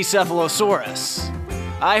Pachycephalosaurus.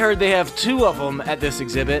 I heard they have 2 of them at this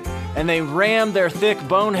exhibit, and they ram their thick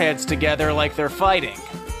boneheads together like they're fighting.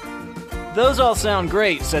 Those all sound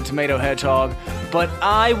great, said Tomato Hedgehog, but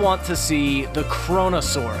I want to see the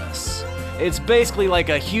Kronosaurus. It's basically like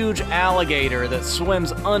a huge alligator that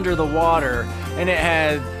swims under the water, and it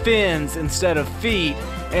had fins instead of feet,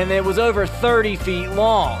 and it was over 30 feet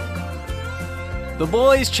long. The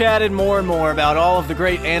boys chatted more and more about all of the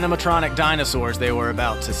great animatronic dinosaurs they were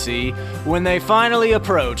about to see when they finally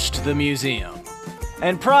approached the museum.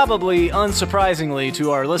 And probably unsurprisingly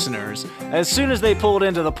to our listeners, as soon as they pulled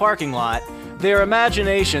into the parking lot, their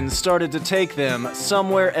imaginations started to take them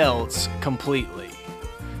somewhere else completely.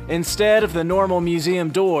 Instead of the normal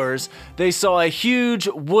museum doors, they saw a huge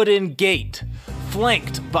wooden gate,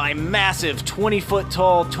 flanked by massive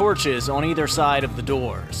 20-foot-tall torches on either side of the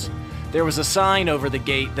doors. There was a sign over the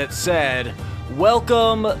gate that said,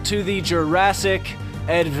 "Welcome to the Jurassic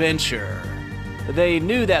Adventure." They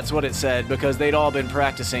knew that's what it said because they'd all been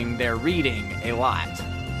practicing their reading a lot.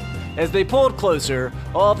 As they pulled closer,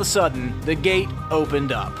 all of a sudden, the gate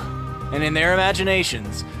opened up. And in their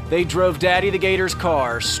imaginations, they drove Daddy the Gator's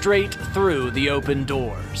car straight through the open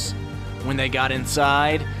doors. When they got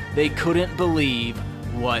inside, they couldn't believe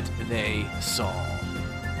what they saw.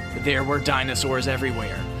 There were dinosaurs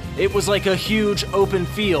everywhere. It was like a huge open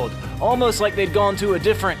field, almost like they'd gone to a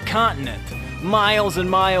different continent, miles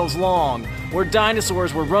and miles long, where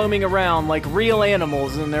dinosaurs were roaming around like real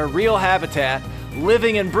animals in their real habitat,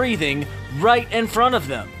 living and breathing right in front of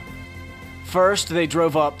them. First, they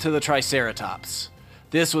drove up to the Triceratops.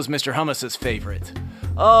 This was Mr. Hummus's favorite.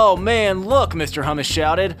 "Oh man, look," Mr. Hummus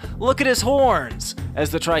shouted. "Look at his horns," as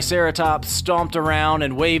the Triceratops stomped around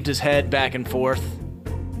and waved his head back and forth.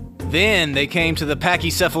 Then they came to the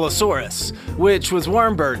Pachycephalosaurus, which was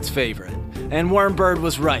Wormbird's favorite. And Wormbird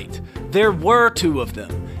was right. There were 2 of them,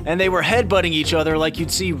 and they were headbutting each other like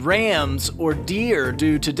you'd see rams or deer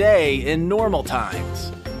do today in normal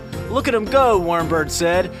times. "Look at them go," Wormbird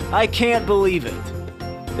said. "I can't believe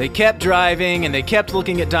it." They kept driving and they kept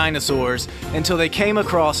looking at dinosaurs until they came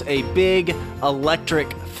across a big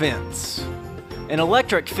electric fence. An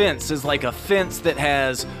electric fence is like a fence that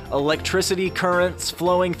has electricity currents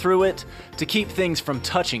flowing through it to keep things from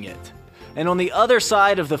touching it. And on the other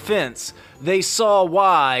side of the fence, they saw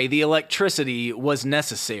why the electricity was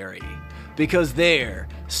necessary. Because there,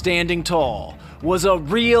 standing tall, was a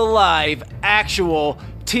real live, actual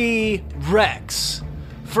T-Rex.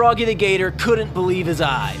 Froggy the Gator couldn't believe his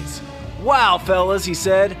eyes. "Wow, fellas," he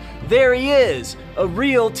said, "there he is, a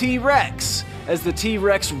real T-Rex." As the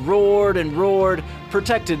T-Rex roared and roared,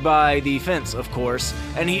 protected by the fence, of course,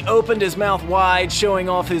 and he opened his mouth wide, showing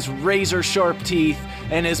off his razor-sharp teeth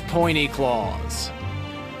and his pointy claws.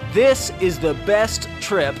 "This is the best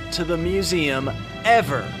trip to the museum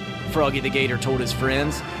ever," Froggy the Gator told his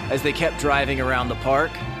friends as they kept driving around the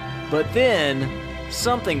park. But then,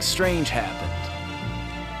 something strange happened.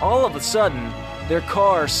 All of a sudden, their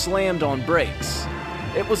car slammed on brakes.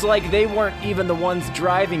 It was like they weren't even the ones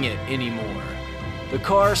driving it anymore. The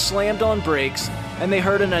car slammed on brakes, and they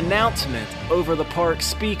heard an announcement over the park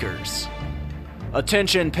speakers.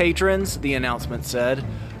 "Attention patrons," the announcement said.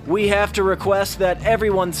 "We have to request that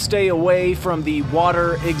everyone stay away from the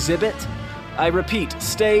water exhibit. I repeat,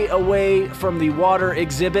 stay away from the water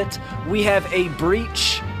exhibit. We have a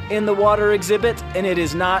breach in the water exhibit, and it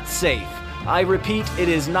is not safe. I repeat, it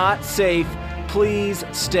is not safe. Please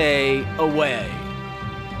stay away."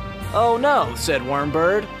 "Oh no," said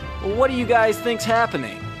Wormbird. "What do you guys think's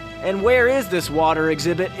happening? And where is this water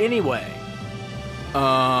exhibit anyway?"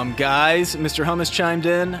 Guys," Mr. Hummus chimed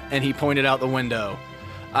in, and he pointed out the window.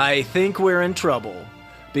 "I think we're in trouble,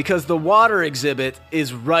 because the water exhibit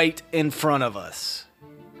is right in front of us."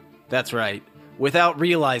 That's right. Without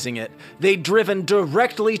realizing it, they'd driven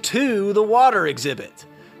directly to the water exhibit.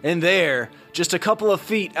 And there, just a couple of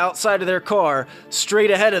feet outside of their car, straight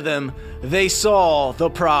ahead of them, they saw the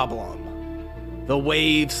problem. The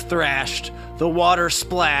waves thrashed, the water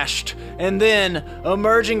splashed, and then,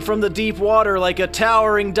 emerging from the deep water like a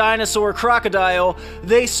towering dinosaur crocodile,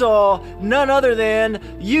 they saw none other than,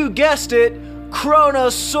 you guessed it,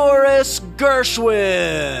 Kronosaurus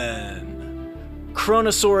Gershwin!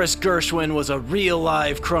 Kronosaurus Gershwin was a real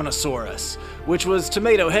live Kronosaurus, which was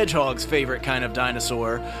Tomato Hedgehog's favorite kind of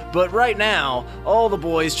dinosaur, but right now, all the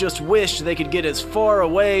boys just wished they could get as far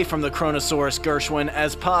away from the Kronosaurus Gershwin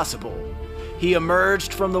as possible. He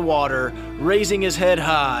emerged from the water, raising his head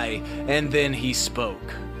high, and then he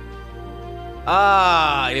spoke.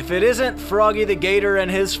 "Ah, if it isn't Froggy the Gator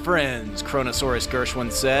and his friends," Kronosaurus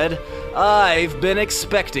Gershwin said. "I've been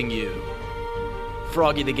expecting you."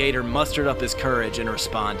 Froggy the Gator mustered up his courage and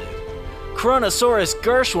responded. "Kronosaurus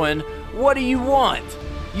Gershwin, what do you want?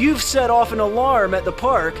 You've set off an alarm at the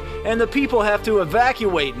park, and the people have to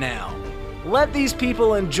evacuate now. Let these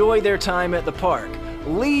people enjoy their time at the park.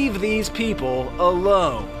 Leave these people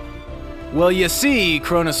alone." "Well, you see,"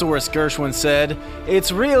 Kronosaurus Gershwin said,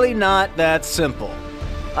 "it's really not that simple.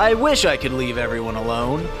 I wish I could leave everyone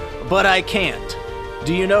alone, but I can't."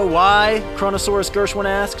 "Do you know why?" Kronosaurus Gershwin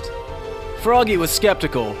asked. Froggy was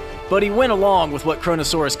skeptical, but he went along with what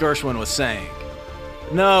Kronosaurus Gershwin was saying.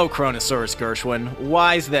 "No, Kronosaurus Gershwin,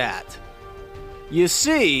 why's that?" "You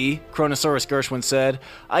see," Kronosaurus Gershwin said,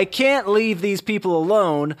 "I can't leave these people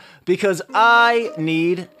alone because I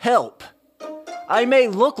need help. I may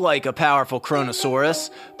look like a powerful Kronosaurus,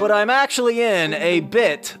 but I'm actually in a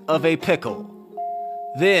bit of a pickle."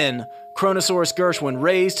 Then, Kronosaurus Gershwin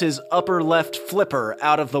raised his upper left flipper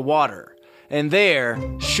out of the water, and there,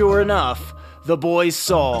 sure enough, the boys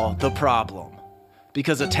saw the problem.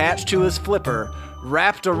 Because attached to his flipper,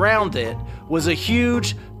 wrapped around it, was a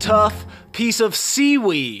huge, tough piece of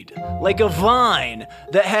seaweed, like a vine,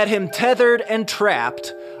 that had him tethered and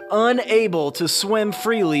trapped, unable to swim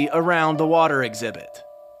freely around the water exhibit.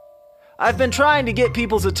 "I've been trying to get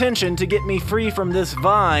people's attention to get me free from this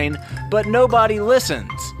vine, but nobody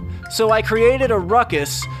listens. So I created a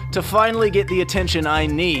ruckus to finally get the attention I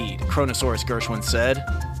need," Kronosaurus Gershwin said.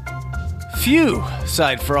 "Phew,"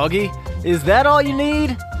 sighed Froggy. "Is that all you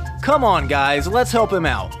need? Come on, guys, let's help him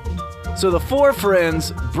out." So the four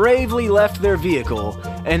friends bravely left their vehicle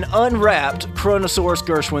and unwrapped Kronosaurus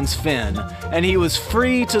Gershwin's fin, and he was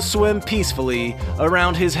free to swim peacefully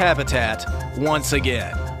around his habitat once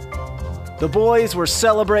again. The boys were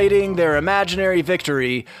celebrating their imaginary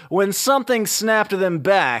victory when something snapped them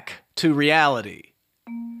back to reality.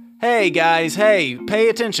 "Hey guys, hey, pay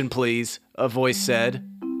attention please," a voice said.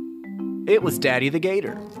 It was Daddy the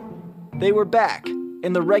Gator. They were back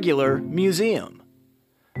in the regular museum.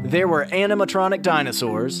 There were animatronic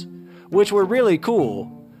dinosaurs, which were really cool,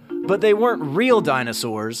 but they weren't real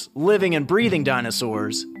dinosaurs, living and breathing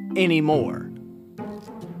dinosaurs, anymore.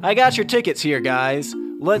 "I got your tickets here, guys.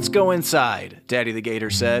 Let's go inside," Daddy the Gator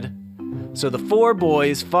said. So the four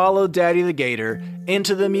boys followed Daddy the Gator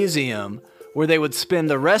into the museum, where they would spend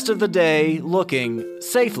the rest of the day looking,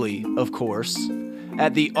 safely of course,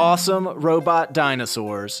 at the awesome robot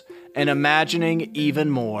dinosaurs and imagining even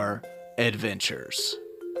more adventures.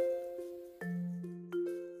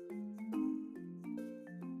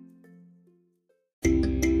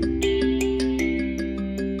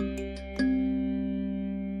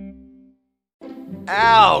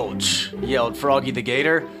 "Ouch!" yelled Froggy the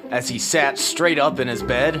Gator as he sat straight up in his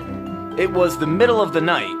bed. It was the middle of the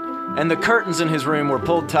night, and the curtains in his room were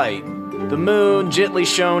pulled tight. The moon gently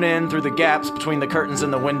shone in through the gaps between the curtains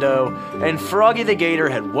and the window, and Froggy the Gator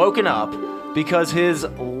had woken up because his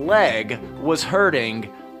leg was hurting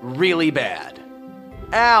really bad.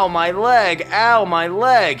 "Ow, my leg! Ow, my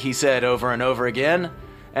leg!" he said over and over again.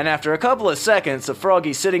 And after a couple of seconds of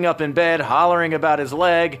Froggy sitting up in bed hollering about his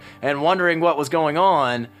leg and wondering what was going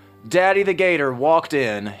on, Daddy the Gator walked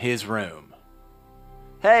in his room.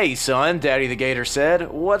 "Hey, son," Daddy the Gator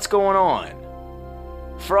said, "what's going on?"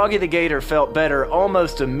 Froggy the Gator felt better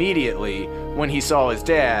almost immediately when he saw his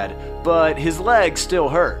dad, but his leg still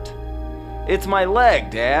hurt. "It's my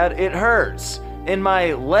leg, Dad. It hurts. In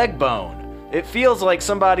my leg bone. It feels like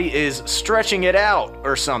somebody is stretching it out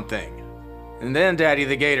or something." And then Daddy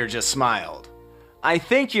the Gator just smiled. "I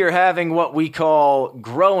think you're having what we call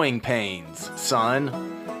growing pains, son.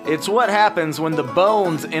 It's what happens when the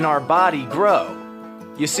bones in our body grow.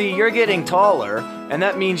 You see, you're getting taller, and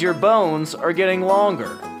that means your bones are getting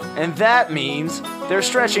longer. And that means they're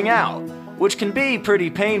stretching out, which can be pretty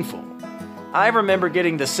painful. I remember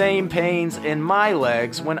getting the same pains in my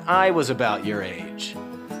legs when I was about your age.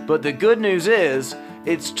 But the good news is,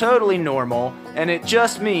 it's totally normal, and it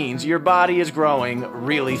just means your body is growing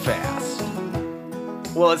really fast."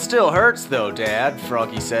 "Well, it still hurts though, Dad,"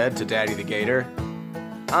 Froggy said to Daddy the Gator.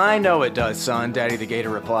 "I know it does, son," Daddy the Gator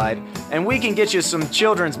replied, "and we can get you some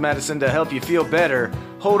children's medicine to help you feel better.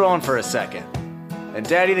 Hold on for a second." And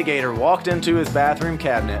Daddy the Gator walked into his bathroom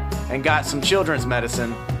cabinet and got some children's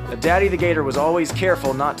medicine. Daddy the Gator was always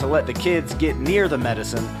careful not to let the kids get near the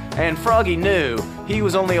medicine, and Froggy knew he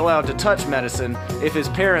was only allowed to touch medicine if his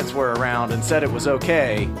parents were around and said it was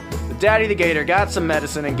okay. Daddy the Gator got some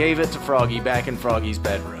medicine and gave it to Froggy back in Froggy's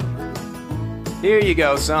bedroom. "Here you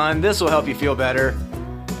go, son. This will help you feel better."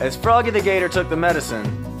 As Froggy the Gator took the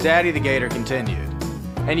medicine, Daddy the Gator continued.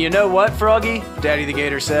 "And you know what, Froggy?" Daddy the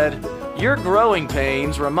Gator said. "Your growing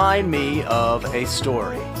pains remind me of a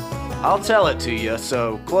story. I'll tell it to you,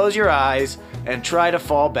 so close your eyes and try to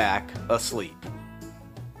fall back asleep."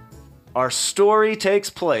 Our story takes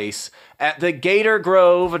place at the Gator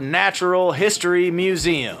Grove Natural History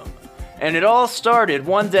Museum. And it all started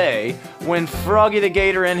one day when Froggy the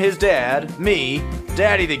Gator and his dad, me,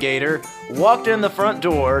 Daddy the Gator, walked in the front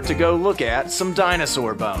door to go look at some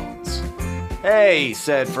dinosaur bones. "Hey,"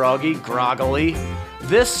 said Froggy groggily,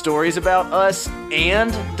 "this story's about us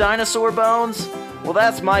and dinosaur bones? Well,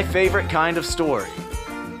 that's my favorite kind of story."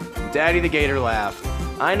 Daddy the Gator laughed.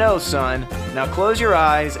 "I know, son. Now close your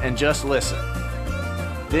eyes and just listen."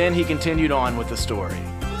 Then he continued on with the story.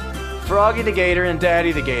 Froggy the Gator and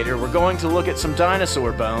Daddy the Gator were going to look at some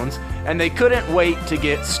dinosaur bones, and they couldn't wait to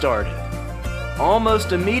get started.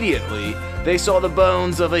 Almost immediately, they saw the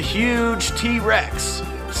bones of a huge T-Rex,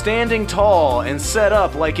 standing tall and set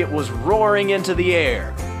up like it was roaring into the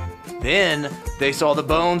air. Then, they saw the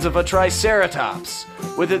bones of a Triceratops,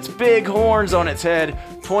 with its big horns on its head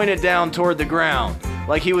pointed down toward the ground,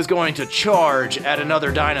 like he was going to charge at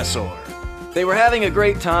another dinosaur. They were having a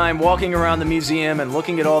great time walking around the museum and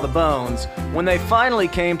looking at all the bones when they finally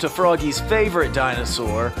came to Froggy's favorite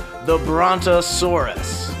dinosaur, the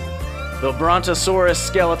Brontosaurus. The Brontosaurus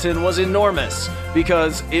skeleton was enormous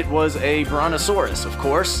because it was a brontosaurus, of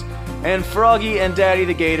course, and Froggy and Daddy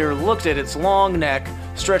the Gator looked at its long neck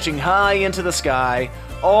stretching high into the sky,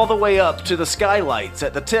 all the way up to the skylights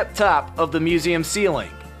at the tip top of the museum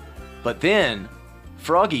ceiling. But then,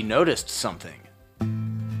 Froggy noticed something.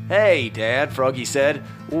 "Hey, Dad," Froggy said,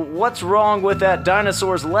 "what's wrong with that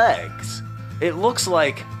dinosaur's legs? It looks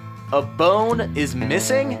like a bone is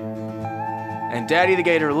missing?" And Daddy the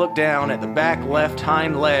Gator looked down at the back left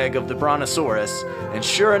hind leg of the Brontosaurus, and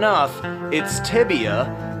sure enough, its tibia,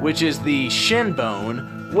 which is the shin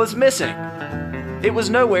bone, was missing. It was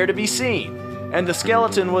nowhere to be seen, and the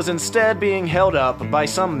skeleton was instead being held up by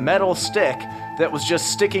some metal stick that was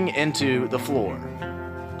just sticking into the floor.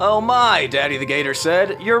 "Oh my," Daddy the Gator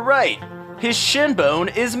said, "you're right. His shin bone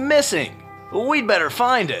is missing. We'd better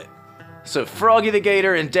find it." So Froggy the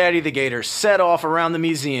Gator and Daddy the Gator set off around the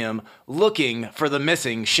museum looking for the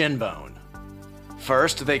missing shin bone.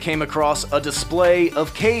 First, they came across a display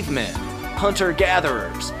of cavemen,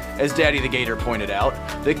 hunter-gatherers. As Daddy the Gator pointed out,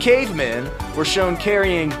 the cavemen were shown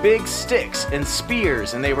carrying big sticks and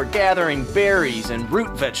spears, and they were gathering berries and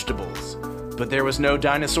root vegetables. But there was no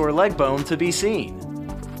dinosaur leg bone to be seen.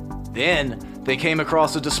 Then, they came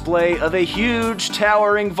across a display of a huge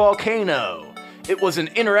towering volcano. It was an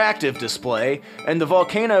interactive display, and the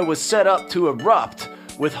volcano was set up to erupt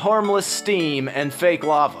with harmless steam and fake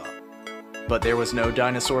lava. But there was no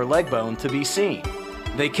dinosaur leg bone to be seen.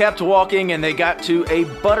 They kept walking and they got to a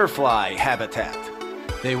butterfly habitat.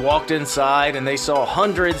 They walked inside and they saw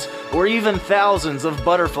hundreds or even thousands of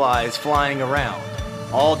butterflies flying around,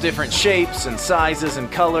 all different shapes and sizes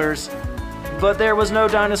and colors, but there was no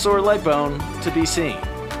dinosaur leg bone to be seen.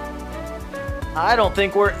 "I don't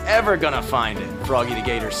think we're ever gonna find it," Froggy the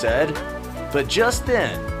Gator said. But just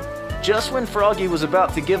then, just when Froggy was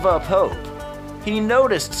about to give up hope, he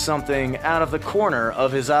noticed something out of the corner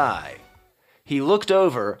of his eye. He looked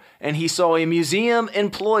over and he saw a museum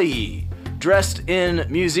employee dressed in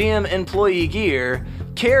museum employee gear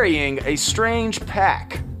carrying a strange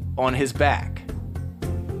pack on his back.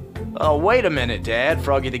 "Oh, wait a minute, Dad,"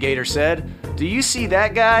 Froggy the Gator said. "Do you see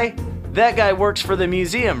that guy? That guy works for the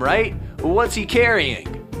museum, right? What's he carrying?"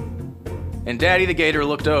 And Daddy the Gator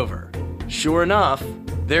looked over. Sure enough,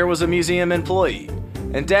 there was a museum employee,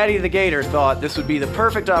 and Daddy the Gator thought this would be the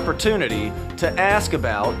perfect opportunity to ask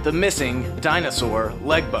about the missing dinosaur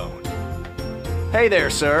leg bone. "Hey there,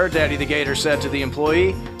 sir," Daddy the Gator said to the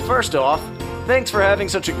employee. "First off, thanks for having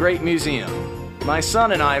such a great museum. My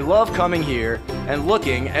son and I love coming here and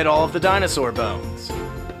looking at all of the dinosaur bones.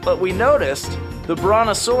 But we noticed the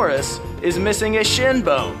Brontosaurus is missing a shin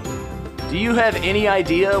bone. Do you have any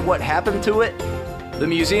idea what happened to it?" The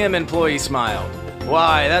museum employee smiled.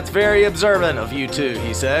 "Why, that's very observant of you two,"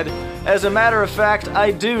 he said. "As a matter of fact,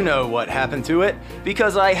 I do know what happened to it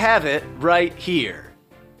because I have it right here."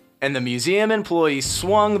 And the museum employee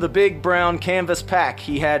swung the big brown canvas pack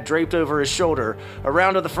he had draped over his shoulder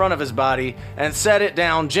around to the front of his body and set it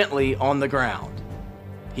down gently on the ground.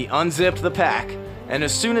 He unzipped the pack, and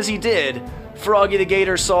as soon as he did, Froggy the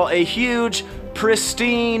Gator saw a huge,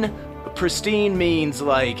 pristine means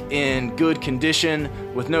like in good condition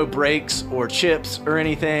with no breaks or chips or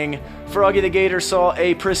anything. Froggy the Gator saw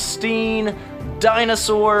a pristine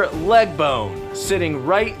dinosaur leg bone sitting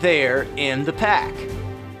right there in the pack.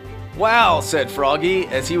 "Wow," said Froggy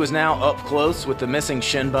as he was now up close with the missing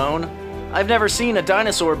shin bone. "I've never seen a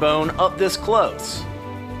dinosaur bone up this close."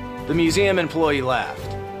 The museum employee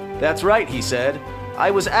laughed. "That's right," he said. "I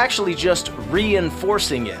was actually just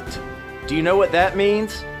reinforcing it. Do you know what that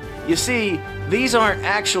means? You see, these aren't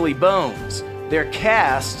actually bones. They're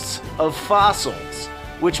casts of fossils,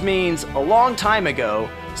 which means a long time ago,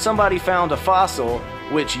 somebody found a fossil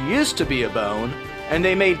which used to be a bone, and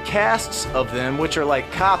they made casts of them, which are like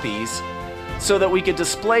copies, so that we could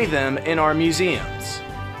display them in our museums.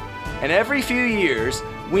 And every few years,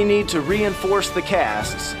 we need to reinforce the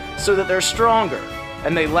casts so that they're stronger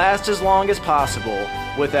and they last as long as possible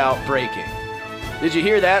without breaking." "Did you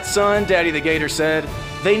hear that, son?" Daddy the Gator said.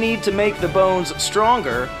 "They need to make the bones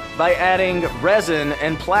stronger by adding resin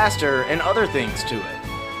and plaster and other things to it.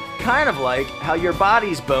 Kind of like how your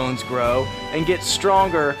body's bones grow and get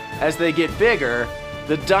stronger as they get bigger,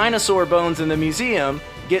 the dinosaur bones in the museum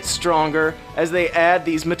get stronger as they add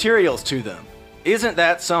these materials to them. Isn't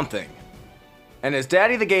that something?" And as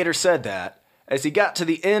Daddy the Gator said that, as he got to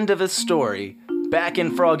the end of his story, back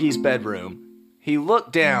in Froggy's bedroom, he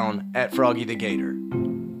looked down at Froggy the Gator.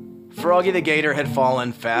 Froggy the Gator had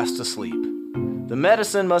fallen fast asleep. The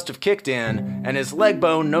medicine must have kicked in, and his leg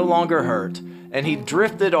bone no longer hurt, and he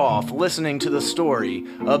drifted off listening to the story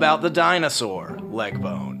about the dinosaur leg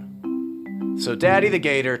bone. So Daddy the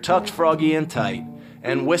Gator tucked Froggy in tight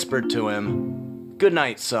and whispered to him, "Good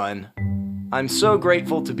night, son. I'm so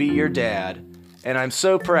grateful to be your dad, and I'm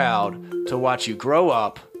so proud to watch you grow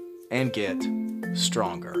up and get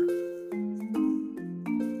stronger."